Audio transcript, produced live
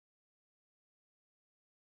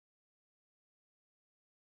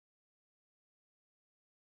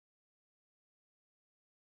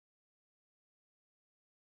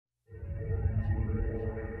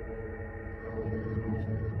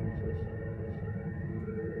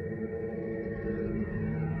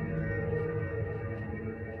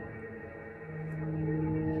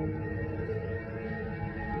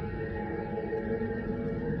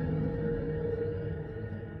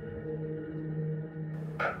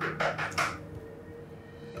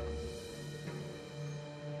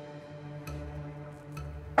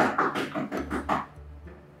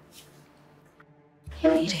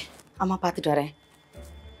அம்மா பார்த்துட்டு வரேன்.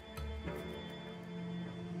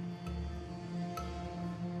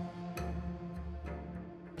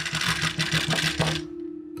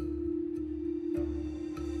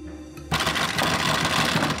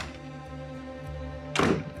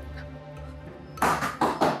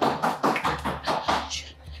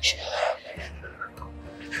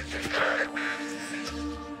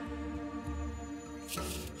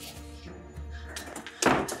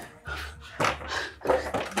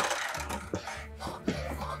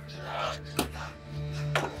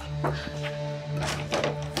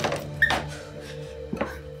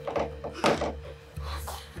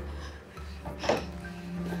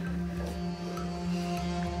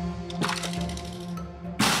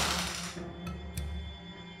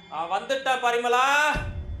 வந்துட்டா பரிமளா.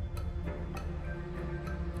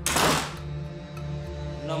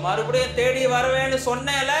 இன்னும் மறுபடியும் தேடி வருவேன்னு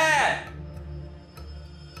சொன்னேல.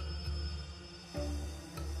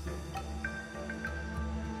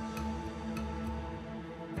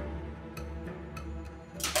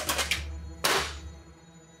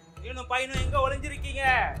 இன்னும் பையனும் எங்க ஒளிஞ்சிருக்கீங்க?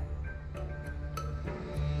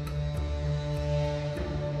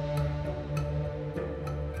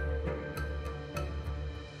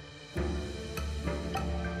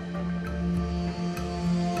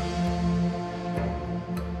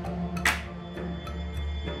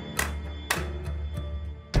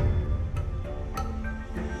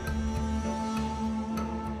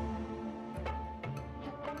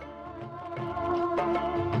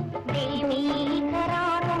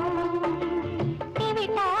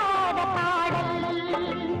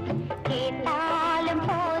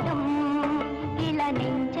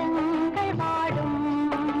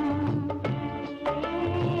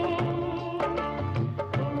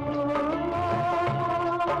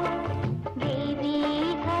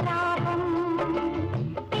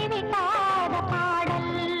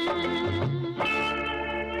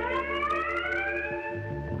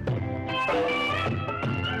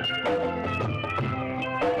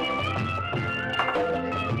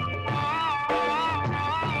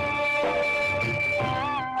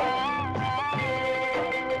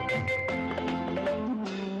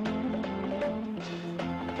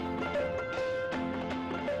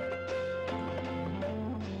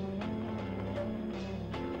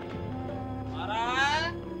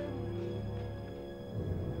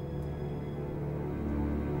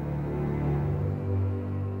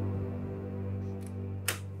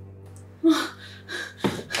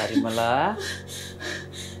 பரிமளா,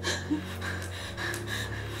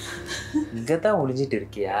 இங்கதான் ஒளிஞ்சிட்டு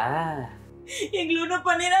இருக்கியா? எங்களோட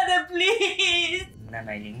பண்ணிடாத ப்ளீஸ். நான்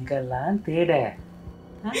எங்கெல்லாம் தேட?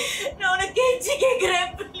 நான் உனக்கு கெஞ்சி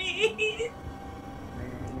கேக்குறேன் ப்ளீஸ்.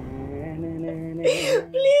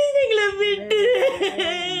 ப்ளீஸ் எங்களை விட்டு.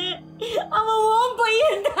 அவன் உன்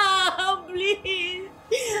பையன்டா ப்ளீஸ்.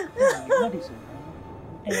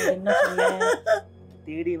 என்ன சொன்ன?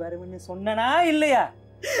 தேடி வருவேன்னு சொன்னனா இல்லையா?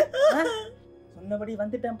 சொன்னபடி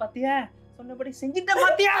வந்துட்டேன் பாத்தியா? சொன்னபடி செஞ்சிட்டேன்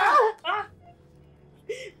பாத்தியா?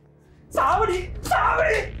 சாவடி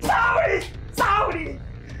சாவடி சாவடி சாவடி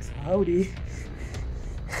சாவடி.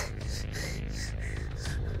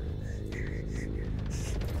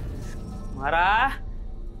 மாறா,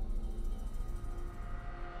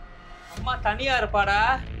 அம்மா தனியா இருப்பாடா.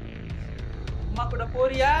 அம்மா கூட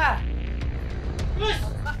போறியா?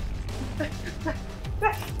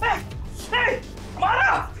 மாறா,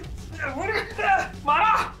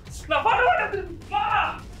 மாறா, நான் வரமாட்டேன். மாறா.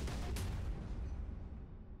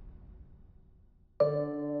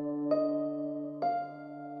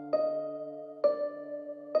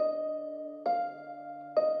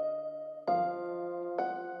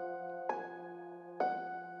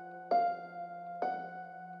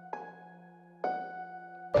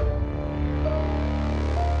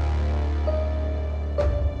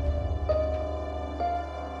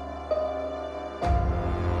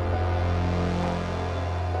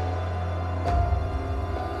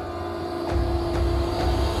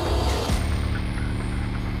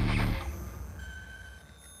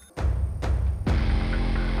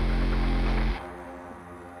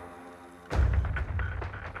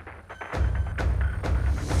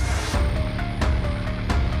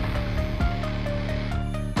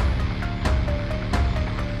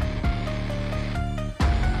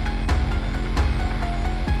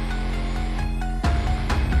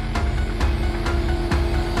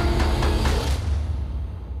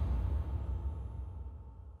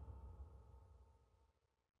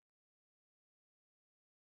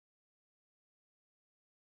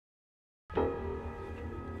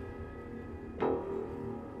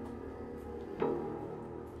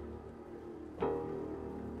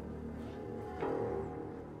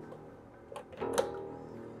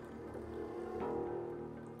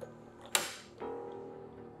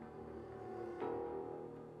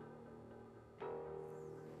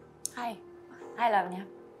 Hi. Hi, Lavanya.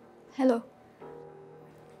 Hello.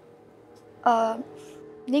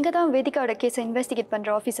 நீங்கள் தான் வேதிகாவோட கேஸை இன்வெஸ்டிகேட் பண்ணுற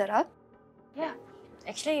ஆஃபீஸரா? Yeah.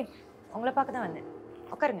 Actually, உங்களை பார்க்க தான் வந்தேன்.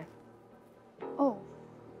 உட்காருங்க. ஓ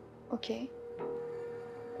ஓகே.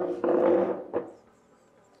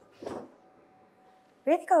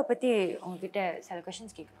 வேதிகாவை பற்றி உங்ககிட்ட சில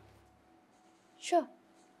கொஷின்ஸ் கேட்கணும். ஷூர்.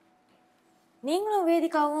 நீங்களும்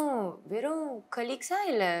வேதிகாவும் வெறும் கலீக்ஸா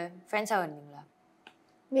இல்லை ஃப்ரெண்ட்ஸாக வந்தீங்களா?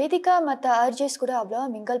 வேதிகா மற்ற ஆர்ஜேஸ் கூட அவ்வளோவா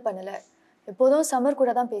மிங்கல் பண்ணலை. எப்போதும் சம்மர்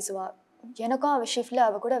கூட தான் பேசுவாள். எனக்கும் அவள் ஷிஃப்டில்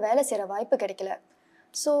அவள் கூட வேலை செய்கிற வாய்ப்பு கிடைக்கல.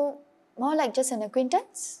 So more like just an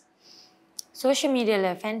acquaintance. Social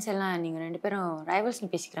மீடியாவில் ஃபேன்ஸ் எல்லாம் நீங்கள் 2 பேரும் ரைவல்ஸ்னு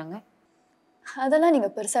பேசிக்கிறாங்க. அதெல்லாம்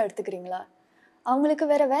நீங்கள் பெருசாக எடுத்துக்கிறீங்களா? அவங்களுக்கு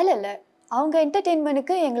வேறு வேலை இல்லை. அவங்க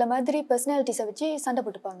என்டர்டெயின்மெண்ட்டுக்கு எங்களை மாதிரி பர்சனாலிட்டிஸை வச்சு சண்டை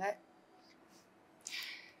போட்டுப்பாங்க.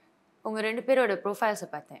 உங்கள் 2 பேரோட ப்ரொஃபைல்ஸை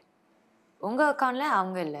பார்த்தேன். உங்கள் அக்கௌண்ட்டில்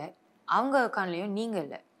அவங்க இல்லை, அவங்க அக்கௌண்ட்லேயும் நீங்கள்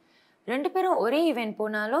இல்லை. 2 பேரும் ஒரே ஈவெண்ட்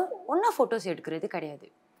போனாலும் ஒன்றா ஃபோட்டோஸ் எடுக்கிறது கிடையாது.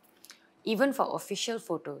 Even for official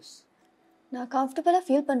photos. நான் கம்ஃபர்டபுளாக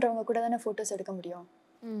ஃபீல் பண்ணுறவங்க கூட தானே ஃபோட்டோஸ் எடுக்க முடியும்.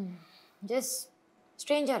 ஜஸ்ட்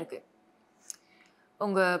ஸ்ட்ரேஞ்சாக இருக்குது.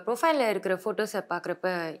 உங்கள் ப்ரொஃபைலில் இருக்கிற ஃபோட்டோஸை பார்க்குறப்ப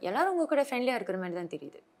எல்லோரும் உங்கள் கூட ஃப்ரெண்ட்லியாக இருக்கிற மாதிரி தான்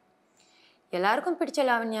தெரியுது. எல்லாருக்கும் பிடிச்ச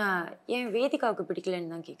லாவண்யா ஏன் வேதிகாவுக்கு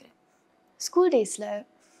பிடிக்கலன்னு தான் கேட்குறேன். ஸ்கூல் டேஸில்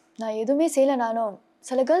நான் எதுவுமே செய்யலைனாலும்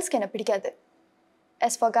சில கேர்ள்ஸ்க்கு என்னை பிடிக்காது.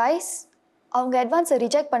 as for guys, அவங்க அட்வான்ஸை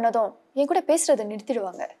ரிஜெக்ட் பண்ணதும் என் கூட பேசுகிறத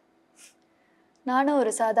நிறுத்திடுவாங்க. நானும்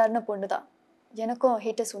ஒரு சாதாரண பொண்ணு தான். எனக்கும்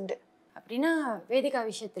ஹேட்டர்ஸ் உண்டு. அப்படின்னா வேதிகா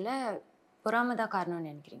விஷயத்தில் பொறாமை தான் காரணம்னு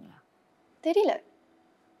நினைக்கிறீங்களா? தெரியல,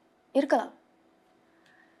 இருக்கலாம்.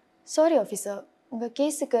 சாரி ஆஃபீஸர், உங்கள்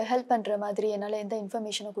கேஸுக்கு ஹெல்ப் பண்ணுற மாதிரி என்னால் எந்த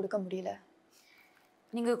இன்ஃபர்மேஷனும் கொடுக்க முடியல.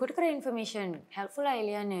 நீங்கள் கொடுக்குற இன்ஃபர்மேஷன் ஹெல்ப்ஃபுல்லாக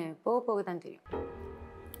இல்லையான்னு போக போக தான் தெரியும்.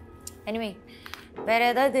 எனிவே, வேறு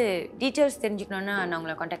ஏதாவது டீட்டெயில்ஸ் தெரிஞ்சுக்கணுன்னா நான்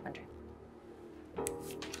உங்களை காண்டாக்ட் பண்ணுறேன்.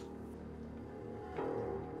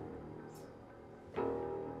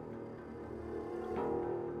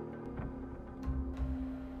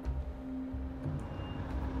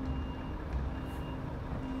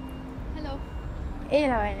 ஹலோ.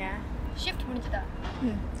 லாவண்யா, ஷிஃப்ட் முடிஞ்சுதா?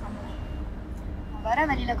 ஆமாம். நான் வர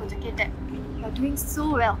வழியில் கொஞ்சம் கேட்டேன். You are doing so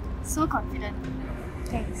well, so confident.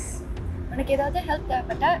 Thanks. உனக்கு ஏதாவது ஹெல்ப்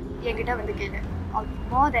தேவைப்பட்டா என்கிட்ட வந்து கேளு. I'll be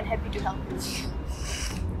more than happy to help you.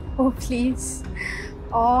 O please.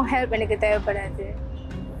 Help எனக்கு தேவைப்படாது.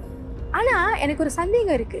 ஆனால் எனக்கு ஒரு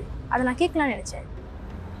சந்தேகம் இருக்குது, அதை நான் கேட்கலான்னு நினச்சேன்.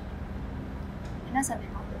 என்ன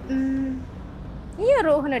சந்தேகம்? நீயும்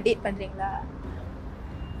ரோஹனை டேட் பண்ணுறீங்களா?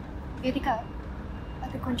 வேதிகா,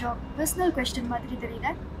 அது கொஞ்சம் பர்சனல் கொஸ்டின் மாதிரி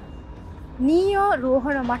தெரியல. நீயும்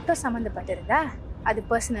ரோஹனை மட்டும் சம்மந்தப்பட்டிருந்தா அது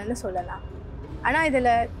பர்சனல்னு சொல்லலாம். ஆனால்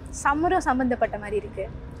இதில் சம்மரும் சம்மந்தப்பட்ட மாதிரி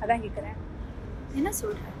இருக்குது, அதான் கேட்குறேன். என்ன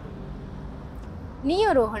சொல்கிற?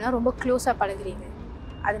 நீயும் ரோஹனும் ரொம்ப க்ளோஸாக பழகுறீங்க,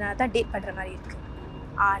 அதனால தான் டேட் பண்ணுற மாதிரி இருக்குது.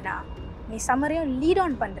 ஆனால் நீ சம்மரையும் லீட்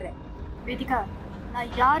ஆன் பண்ணுற. வேதிகா, நான்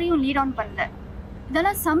யாரையும் லீட் ஆன் பண்ணல.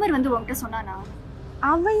 இதெல்லாம் சம்மர் வந்து உன்கிட்ட சொன்னானா?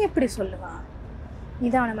 அவன் எப்படி சொல்லுவான்? நீ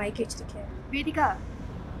தான் அவனை மயக்கி வச்சிருக்க. வேதிகா,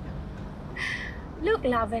 லுக்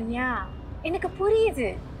லாவண்யா, எனக்கு புரியுது.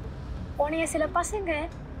 உன்னைய சில பசங்க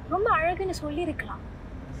ரொம்ப அழகுன்னு சொல்லியிருக்கலாம்.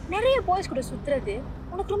 நிறைய பாய்ஸ் கூட சுற்றுறது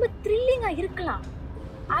உனக்கு ரொம்ப த்ரில்லிங்காக இருக்கலாம்.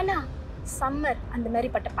 ஆனால் சம்மர் அந்த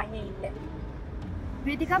மாதிரிப்பட்ட பையன் இல்லை.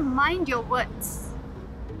 Vedika, mind your words.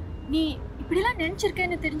 நீ இப்படிலாம்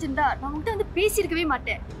நினச்சிருக்கேன்னு தெரிஞ்சிருந்தா நான் உன்கிட்ட வந்து பேசியிருக்கவே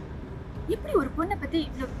மாட்டேன். எப்படி ஒரு பொண்ணை பற்றி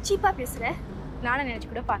இவ்வளோ சீப்பாக பேசுகிற? நானும் நினச்சி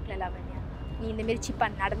கூட பார்க்கல லாவண்யா, நீ இந்தமாரி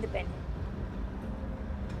சீப்பாக நடந்துப்பேன்னு.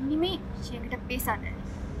 இனிமே என்கிட்ட பேசாத.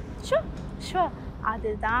 ஷோ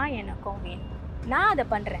அதுதான் எனக்கும் வேணும். நான் அதை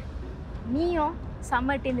பண்ணுறேன். நீயும்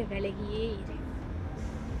சம்மர்ட்டேந்து விலகியே இரு.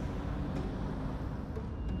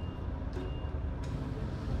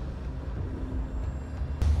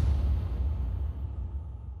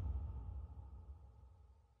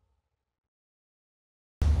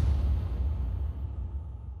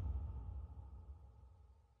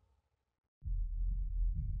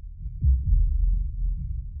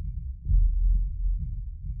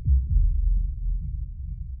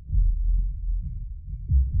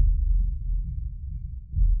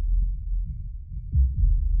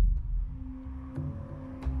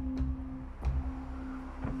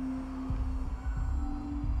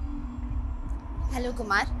 ஹலோ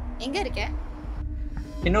குமார், எங்கே இருக்க?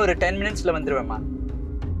 இன்னும் ஒரு 10 மினிட்ஸில் வந்துடுவேம்மா.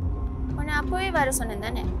 உன்னை அப்போவே வர சொன்னேன்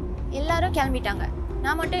தானே? எல்லாரும் கிளம்பிட்டாங்க,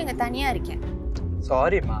 நான் மட்டும் இங்கே தனியாக இருக்கேன்.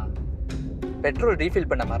 சாரிம்மா, பெட்ரோல் ரீஃபில்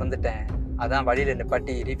பண்ண மறந்துட்டேன். அதான் வழியில்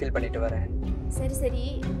நிப்பாட்டி ரீஃபில் பண்ணிட்டு வரேன். சரி சரி,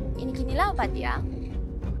 இன்னைக்கு நிலாவை பார்த்தியா?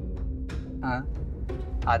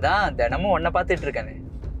 அதான் தினமும் ஒன்றை பார்த்துட்டு இருக்கேனே,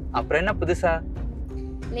 அப்புறம் என்ன புதுசா?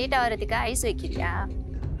 லேட்டாக வர்றதுக்கு ஐஸ் வைக்கிறியா?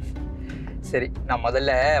 சரி, நான்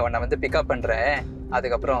முதல்ல உன்னை வந்து பிக்கப் பண்ணுறேன்.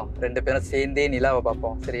 அதுக்கப்புறம் 2 பேரும் சேர்ந்தே நிலாவை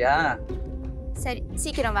பார்ப்போம். சரியா? சரி,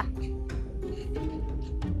 சீக்கிரம் வா.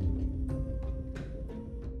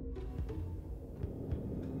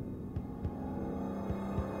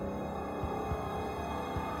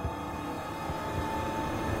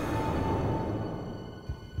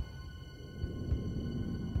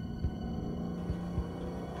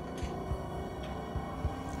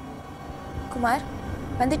 குமார்,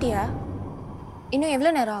 வந்துட்டியா? இன்னும் எவ்வளோ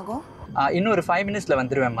நேரம் ஆகும்? இன்னும் ஒரு 5 மினிட்ஸில்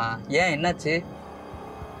வந்துடுவேம்மா. ஏன், என்னாச்சு?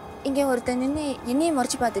 இங்கே ஒருத்தன் நின்று என்னையும்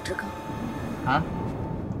முறைச்சி பார்த்துட்டு இருக்கான்.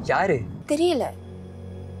 யாரு? தெரியல.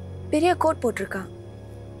 பெரிய கோட் போட்டிருக்கான்,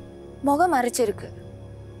 முகம் மறைச்சிருக்கு.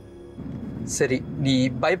 சரி, நீ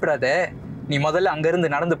பயப்படாத. நீ முதல்ல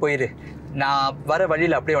அங்கேருந்து நடந்து போயிரு. நான் வர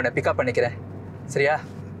வழியில் அப்படியே உன்னை பிக்கப் பண்ணிக்கிறேன். சரியா?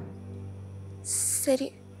 சரி.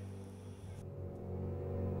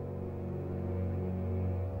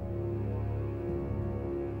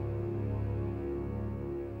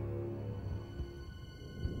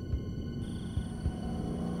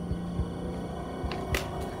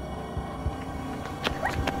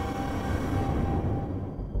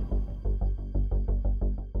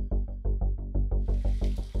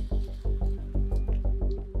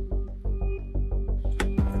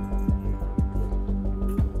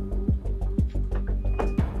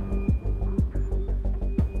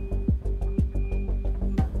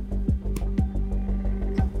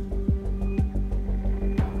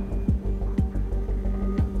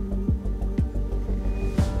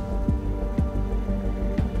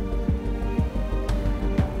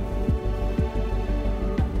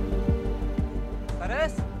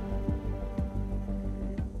 சரஸ்,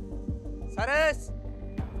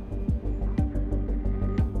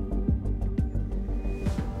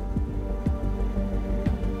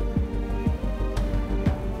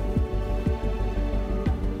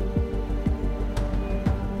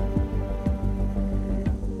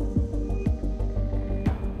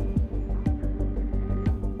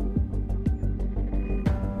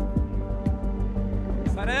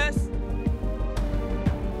 சரஸ்,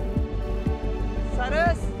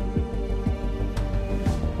 சரஸ்.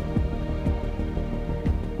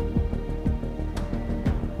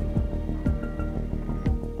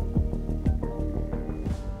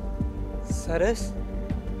 சரஸ்,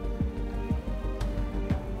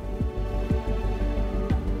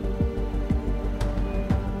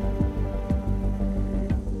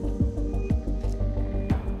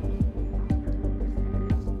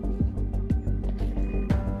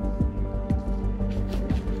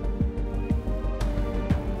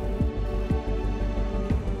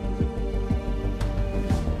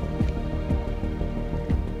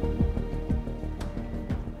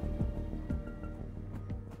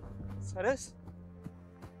 சரஸ்,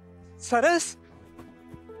 சரஸ்,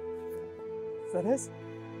 சரஸ்,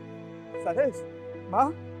 சரஸ். மா,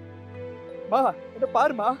 மா, என்ன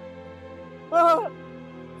பாருமா.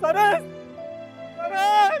 சரஸ்,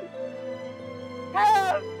 சரஸ்,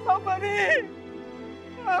 help somebody.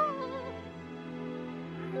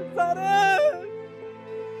 சரஸ்.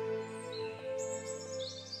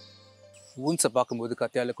 ஊன்ஸை பார்க்கும்போது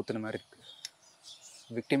கத்தியால் குத்துன மாதிரி இருக்கு.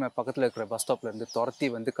 விக்டிமை பக்கத்தில் இருக்கிற பஸ் ஸ்டாப்லேருந்து துரத்தி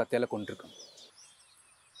வந்து கத்தியால் கொண்டிருக்காங்க.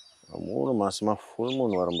 3 மாதமாக ஃபுல்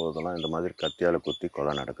மூன் வரும்போதெல்லாம் இந்த மாதிரி கத்தியால் குத்தி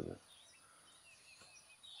கொலை நடக்குது.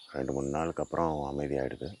 2-3 நாளுக்கு அப்புறம்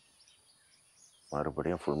அமைதியாகிடுது.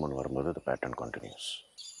 மறுபடியும் ஃபுல் மூன் வரும்போது இந்த பேட்டர்ன் கண்டினியூஸ்.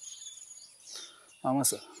 ஆமாம்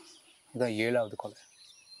சார், இதான் 7வது கொலை.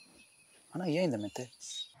 ஆனால் ஏன் இந்த மெத்தட்?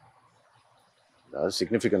 ஏதாவது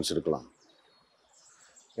சிக்னிஃபிகன்ஸ் இருக்கலாம்.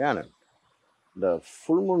 ஏன் இந்த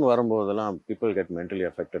ஃபுல் மூன் வரும்போதெல்லாம் பீப்புள் கெட் மென்டலி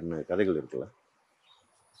அஃபெக்டட்னு கதைகள் இருக்குல்ல?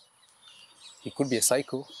 It could be a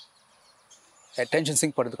psycho. Attention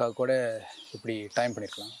sink பண்ணுறதுக்காக கூட இப்படி டைம்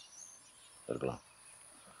பண்ணியிருக்கலாம். இருக்கலாம்.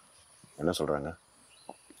 என்ன சொல்கிறாங்க?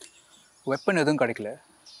 வெப்பன் எதுவும் கிடைக்கல.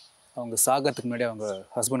 அவங்க சாகிறதுக்கு முன்னாடி அவங்க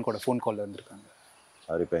ஹஸ்பண்ட் கூட ஃபோன் காலில் இருந்திருக்காங்க.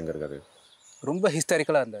 அவர் இப்போ எங்கே இருக்காரு? ரொம்ப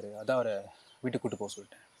ஹிஸ்டாரிக்கலாக இருந்தார். அதான் அவரை வீட்டுக்கு கூட்டு போக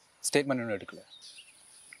சொல்லிட்டேன். ஸ்டேட்மெண்ட் ஒன்றும் எடுக்கல.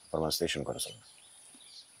 அப்புறமா ஸ்டேஷன் கூட சொல்லுங்கள்.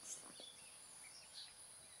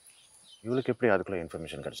 இவளுக்கு எப்படி அதுக்குள்ளே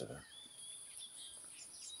இன்ஃபர்மேஷன் கிடச்சது?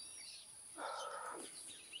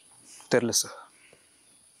 தெரில சார்.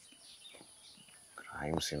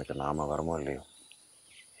 கிரைம் சீனுக்கு நாம வரமோ இல்லையோ,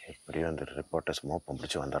 எப்படியும் அந்த ரிப்போர்ட்டர்ஸ் மோப்பம்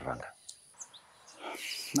பிடிச்சி வந்துடுறாங்க.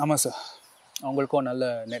 ஆமாம் சார், அவங்களுக்கும்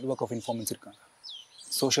நல்ல நெட்வொர்க் ஆஃப் இன்ஃபார்மன்ஸ் இருக்காங்க.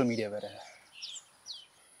 சோஷியல் மீடியா வேறு.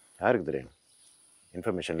 யாருக்கு தெரியும்?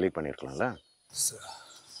 Information league பண்ணியிருக்கலாம்ல sir.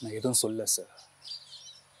 நான் எதுவும் சொல்ல சார்.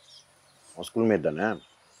 உன் ஸ்கூல்மேட் தானே,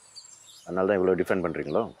 அதனால தான் இவ்வளோ டிஃபெண்ட்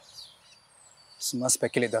பண்ணுறீங்களோ? சும்மா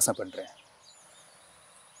ஸ்பெக்குலேட் தான் சார் பண்ணுறேன்.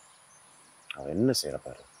 அவன் என்ன செய்கிற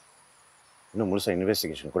பாரு. இன்னும் முழுசாக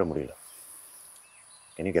இன்வெஸ்டிகேஷன் கூட முடியல.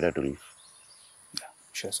 Can you get her to leave? Yeah,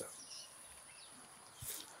 sure, sir.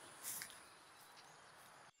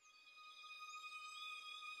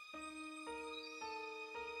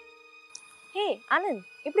 ஹே ஆனந்த்,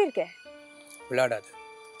 எப்படி இருக்க? விளையாடாது.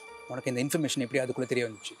 உனக்கு இந்த இன்ஃபர்மேஷன் எப்படி அதுக்குள்ளே தெரிய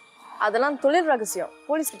வந்துச்சு? அதெல்லாம் தொழில் ரகசியம்,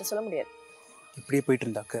 போலீஸ் கிட்ட சொல்ல முடியாது. இப்படியே போயிட்டு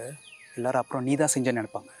இருந்தாக்க எல்லாரும் அப்புறம் நீ தான் செஞ்சேன்னு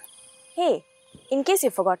நினைப்பாங்க. ஹே, இன்கேஸ்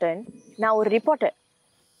யூ ஃபர்காட்டன், நான் ஒரு ரிப்போர்ட்டர்.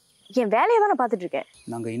 என் வேலையை தான் நான் பார்த்துட்டு இருக்கேன்.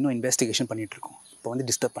 நாங்கள் இன்னும் இன்வெஸ்டிகேஷன் பண்ணிட்டு இருக்கோம். இப்போ வந்து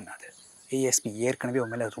டிஸ்டர்ப் பண்ணாது. ஏஎஸ்பி ஏற்கனவே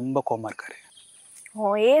உன் மேலே ரொம்ப கோவமாக இருக்காரு.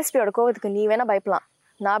 ஏஎஸ்பியோட கோவத்துக்கு நீ வேணா பயப்படலாம்,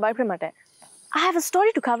 நான் பயப்பட மாட்டேன். I have a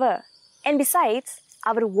story to cover. And besides,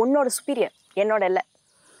 அவர் உன்னோட சுப்பீரியர், என்னோட இல்லை.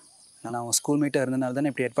 நான் அவன் ஸ்கூல்மேட்டாக இருந்தனால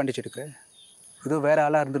தானே இப்படி அட்வான்டேஜ் எடுக்கிறேன். இதோ வேறு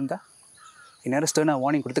ஆளாக இருந்திருந்தா இந்நேரம் ஸ்டர்னாக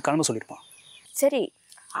வார்னிங் கொடுத்து கிளம்ப சொல்லியிருப்பான். சரி,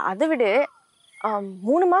 அதை விடு.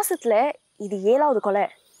 3 மாசத்துல இது 7வது கொலை.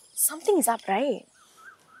 Something is up right.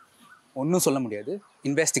 ஒன்றும் சொல்ல முடியாது,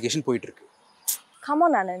 இன்வெஸ்டிகேஷன் போயிட்டுருக்கு.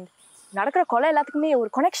 கமான் ஆனந்த், நடக்கிற கொலை எல்லாத்துக்குமே ஒரு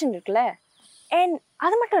கனெக்ஷன் இருக்குல்ல. அண்ட்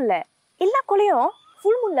அது மட்டும் இல்லை, எல்லா கொலையும்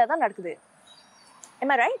ஃபுல் மூனில் தான் நடக்குது.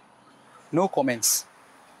 am I right? No comments.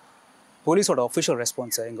 போலீஸோட அஃபிஷியல்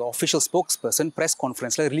ரெஸ்பான்ஸை எங்கள் official spokes person press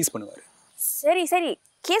கான்ஃபரன்ஸில் release பண்ணுவார். சரி சரி,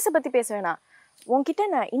 கேஸை பற்றி பேச வேணாம். உன்கிட்ட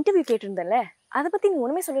நான் இன்டர்வியூ கேட்டிருந்தேன்ல, அதை பற்றி நீ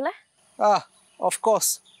ஒன்றுமே சொல்லலை.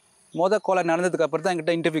 ஆஃப்கோர்ஸ், கோலை நடந்ததுக்கு அப்புறம் தான்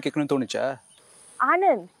என்கிட்ட இன்டர்வியூ கேட்கணும்னு தோணுச்சா?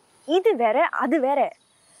 ஆனந்த், இது வேற அது வேற.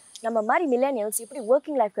 நம்ம மாதிரி மில்லேனியல்ஸ் எப்படி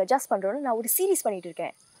ஒர்க்கிங் லைஃப்க்கு அட்ஜஸ்ட் பண்ணுறோன்னு நான் ஒரு சீரீஸ் பண்ணிட்டு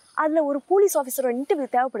இருக்கேன். அதில் ஒரு போலீஸ் ஆஃபீஸரோட இன்டர்வியூ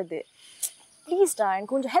தேவைப்படுது. ப்ளீஸ்டா,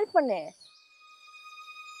 எனக்கு கொஞ்சம் ஹெல்ப் பண்ணு.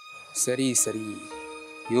 சரி சரி,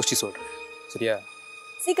 யோசிச்சு சொல்கிறேன். சரியா?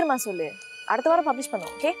 சீக்கிரமா சொல்லு, அடுத்த வாரம் பப்ளிஷ்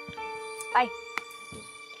பண்ணுவோம். Okay, by.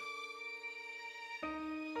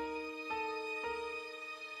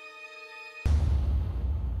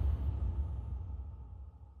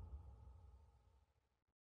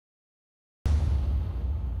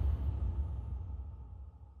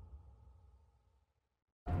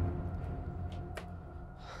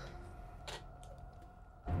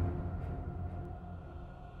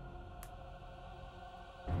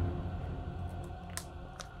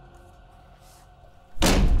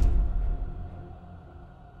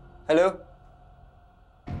 ஹலோ,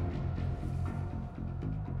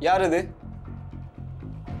 யார் இது?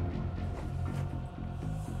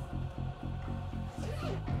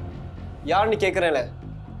 யாருன்னு கேட்குறேன்ல.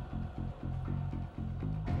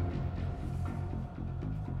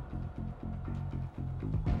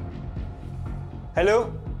 ஹலோ,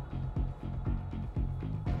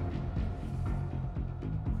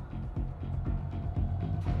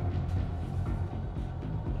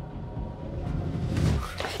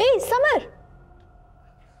 ஏய் சமர்,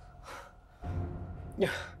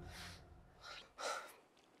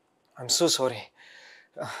 ஐம் ஸோ சாரி.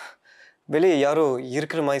 வெளியே யாரோ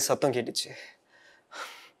இருக்கிற மாதிரி சத்தம் கேட்டுச்சு.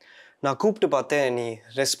 நான் கூப்பிட்டு பார்த்தேன், நீ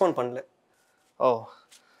ரெஸ்பாண்ட் பண்ணல. ஓ,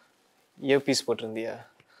 earpiece போட்டிருந்தியா?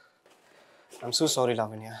 I'm so sorry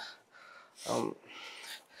Lavanya.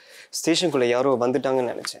 ஸ்டேஷனுக்குள்ளே யாரோ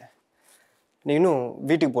வந்துட்டாங்கன்னு நினச்சேன். நீ இன்னும்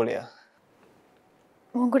வீட்டுக்கு போகலையா?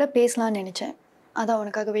 உன் கூட பேசலாம்னு நினச்சேன், அதான்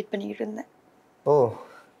உனக்காக வெயிட் பண்ணிக்கிட்டு இருந்தேன். ஓ,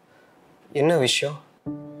 என்ன விஷயம்?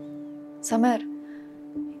 சமர்,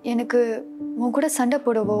 எனக்கு உன் கூட சண்டை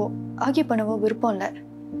போடவோ ஆர்கியூ பண்ணவோ விருப்பம் இல்லை.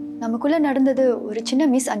 நமக்குள்ளே நடந்தது ஒரு சின்ன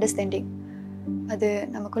மிஸ் அண்டர்ஸ்டாண்டிங். அது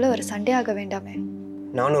நமக்குள்ளே ஒரு சண்டையாக வேண்டாமே.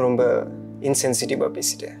 நானும் ரொம்ப இன்சென்சிட்டிவாக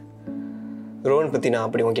பேசிட்டேன். ரோஹன் பற்றி நான்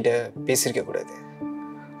அப்படி உங்ககிட்ட பேசியிருக்க கூடாது.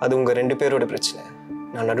 அது உங்கள் 2 பேரோட பிரச்சனை.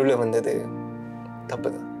 நான் நடுவில் வந்தது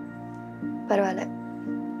தப்பு தான். பரவாயில்ல,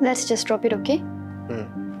 let's just drop it. Okay? ம்.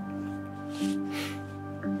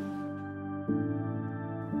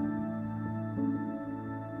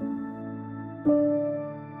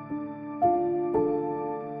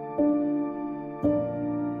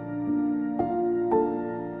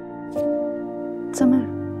 சமர்,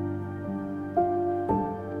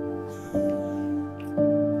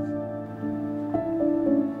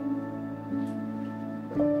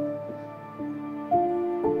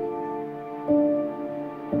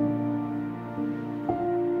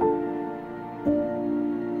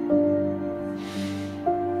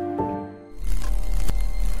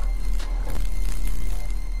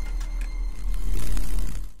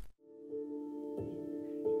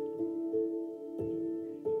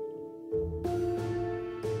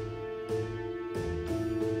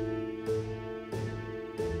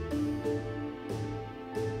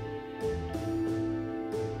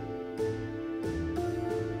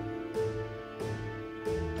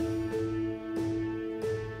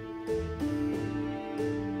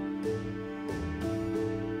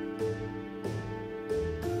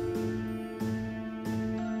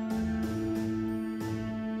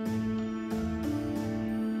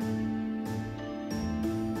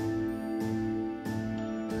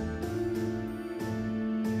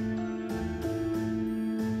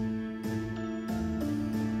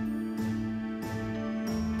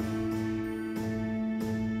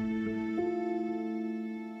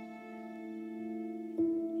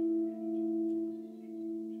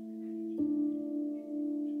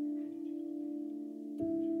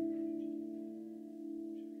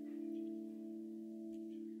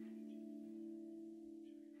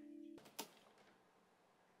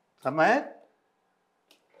 சமர்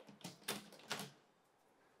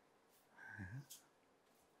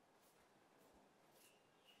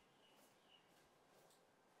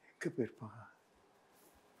எங்க போயிருப்பான்?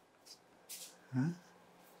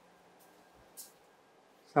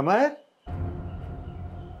 சமர்,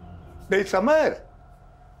 டேய் சமர்,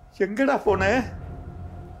 எங்கடா போன?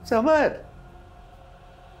 சமர்,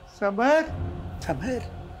 சமர், சமர்,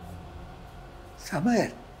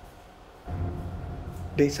 சமர்,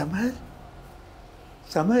 டேய் சமர்,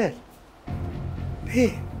 சமர்,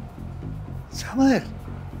 டேய் சமர்,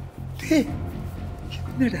 டேய்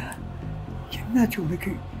என்னடா, என்னாச்சு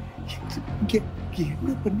உனக்கு? இங்க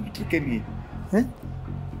என்ன பண்ணிட்டு இருக்க நீ?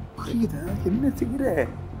 புரியுதா? என்ன செய்யற?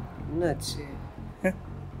 என்னாச்சு?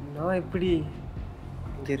 நான் எப்படி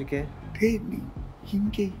இங்க இருக்கேன்? டேய் நீ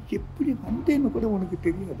இங்க எப்படி வந்தேன்னு கூட உனக்கு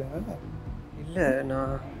தெரியாதா? இல்லை,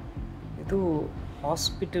 நான் ஏதோ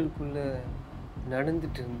ஹாஸ்பிட்டலுக்குள்ள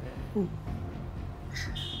நடந்துட்டு இருந்தேன்.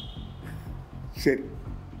 சரி,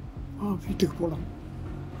 வா வீட்டுக்கு போலாம்.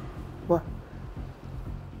 வா.